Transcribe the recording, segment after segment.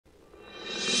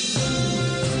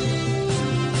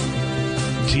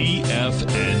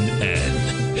TFNN.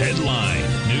 Headline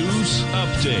News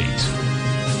Update.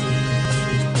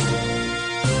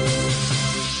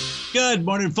 Good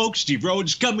morning, folks. Steve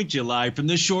Rhodes coming to you live from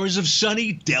the shores of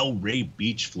sunny Delray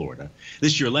Beach, Florida.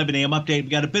 This is your 11 a.m. update. We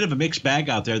got a bit of a mixed bag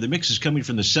out there. The mix is coming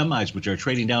from the semis, which are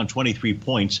trading down 23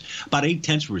 points, about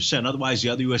 0.8%. Otherwise, the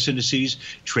other U.S. indices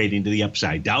trading to the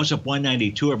upside. Dow's up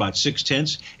 192, or about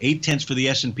 0.6. 0.8 for the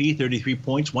S&P, 33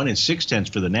 points. 1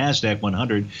 6/10 for the Nasdaq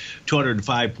 100,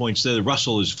 205 points there. The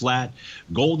Russell is flat.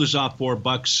 Gold is off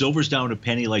 $4. Silver's down a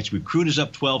penny. Light sweet crude is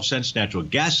up 12 cents. Natural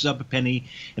gas is up a penny,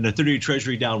 and the 30-year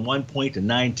Treasury down 1 point and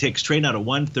 9 ticks, trading out at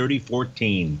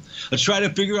 130.14. Let's try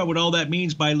to figure out what all that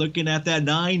means by looking at that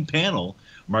 9-panel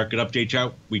market update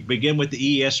chart. We begin with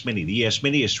the ES Mini. The ES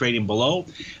Mini is trading below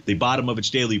the bottom of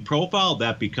its daily profile.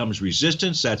 That becomes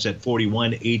resistance. That's at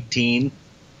 41.18,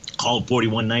 called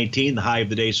 41.19. The high of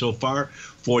the day so far,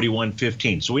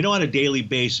 41.15. So we know on a daily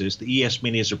basis the ES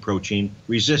Mini is approaching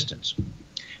resistance.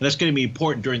 And that's going to be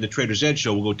important during the Trader's Edge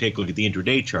show. We'll go take a look at the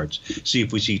intraday charts, see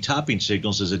if we see topping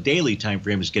signals as a daily time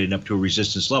frame is getting up to a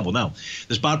resistance level. Now,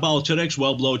 the spot volatility index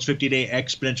well below its 50-day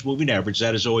exponential moving average.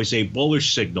 That is always a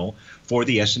bullish signal for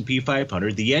the S&P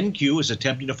 500. The NQ is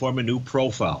attempting to form a new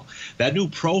profile. That new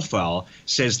profile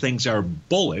says things are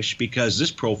bullish because this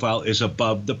profile is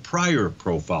above the prior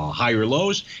profile, higher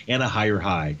lows and a higher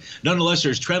high. Nonetheless,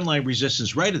 there's trendline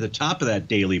resistance right at the top of that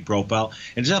daily profile,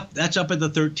 and that's up at the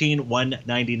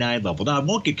 13,199 level. Now, I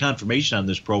won't get confirmation on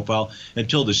this profile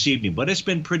until this evening, but it's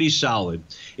been pretty solid.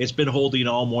 It's been holding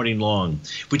all morning long.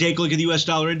 If we take a look at the U.S.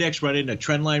 dollar index, running a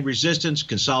trendline resistance,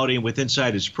 consolidating with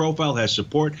inside its profile, has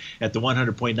support at the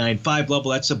 100.95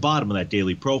 level. That's the bottom of that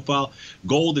daily profile.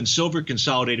 Gold and silver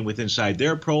consolidating with inside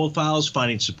their profiles,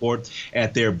 finding support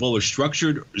at their bullish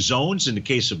structured zones. In the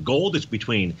case of gold, it's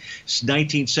between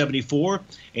 1974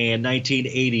 and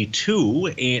 1982.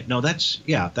 And no, that's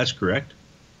correct.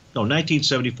 No,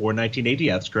 1974, 1980,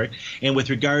 yeah, that's correct. And with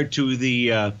regard to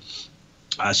the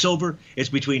silver, it's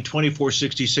between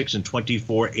 24.66 and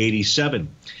 24.87.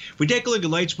 If we take a look at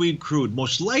light sweet crude,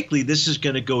 most likely this is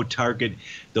going to go target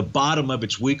the bottom of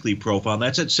its weekly profile, and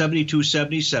that's at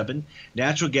 72.77.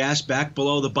 Natural gas back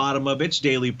below the bottom of its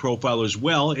daily profile as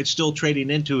well. It's still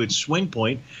trading into its swing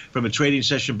point from a trading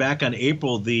session back on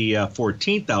April the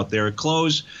 14th out there. A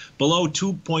close below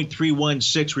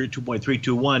 2.316, we're at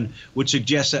 2.321, which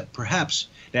suggests that perhaps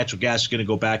natural gas is going to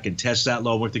go back and test that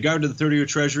low. With regard to the 30-year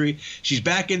Treasury, she's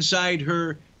back inside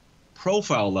her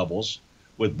profile levels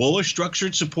with bullish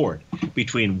structured support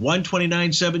between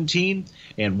 129.17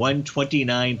 and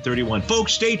 129.31.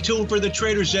 Folks, stay tuned for the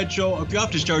Trader's Edge show. If you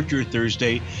have to start your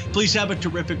Thursday, please have a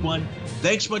terrific one.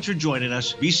 Thanks much for joining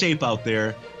us. Be safe out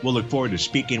there. We'll look forward to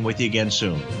speaking with you again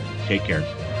soon. Take care.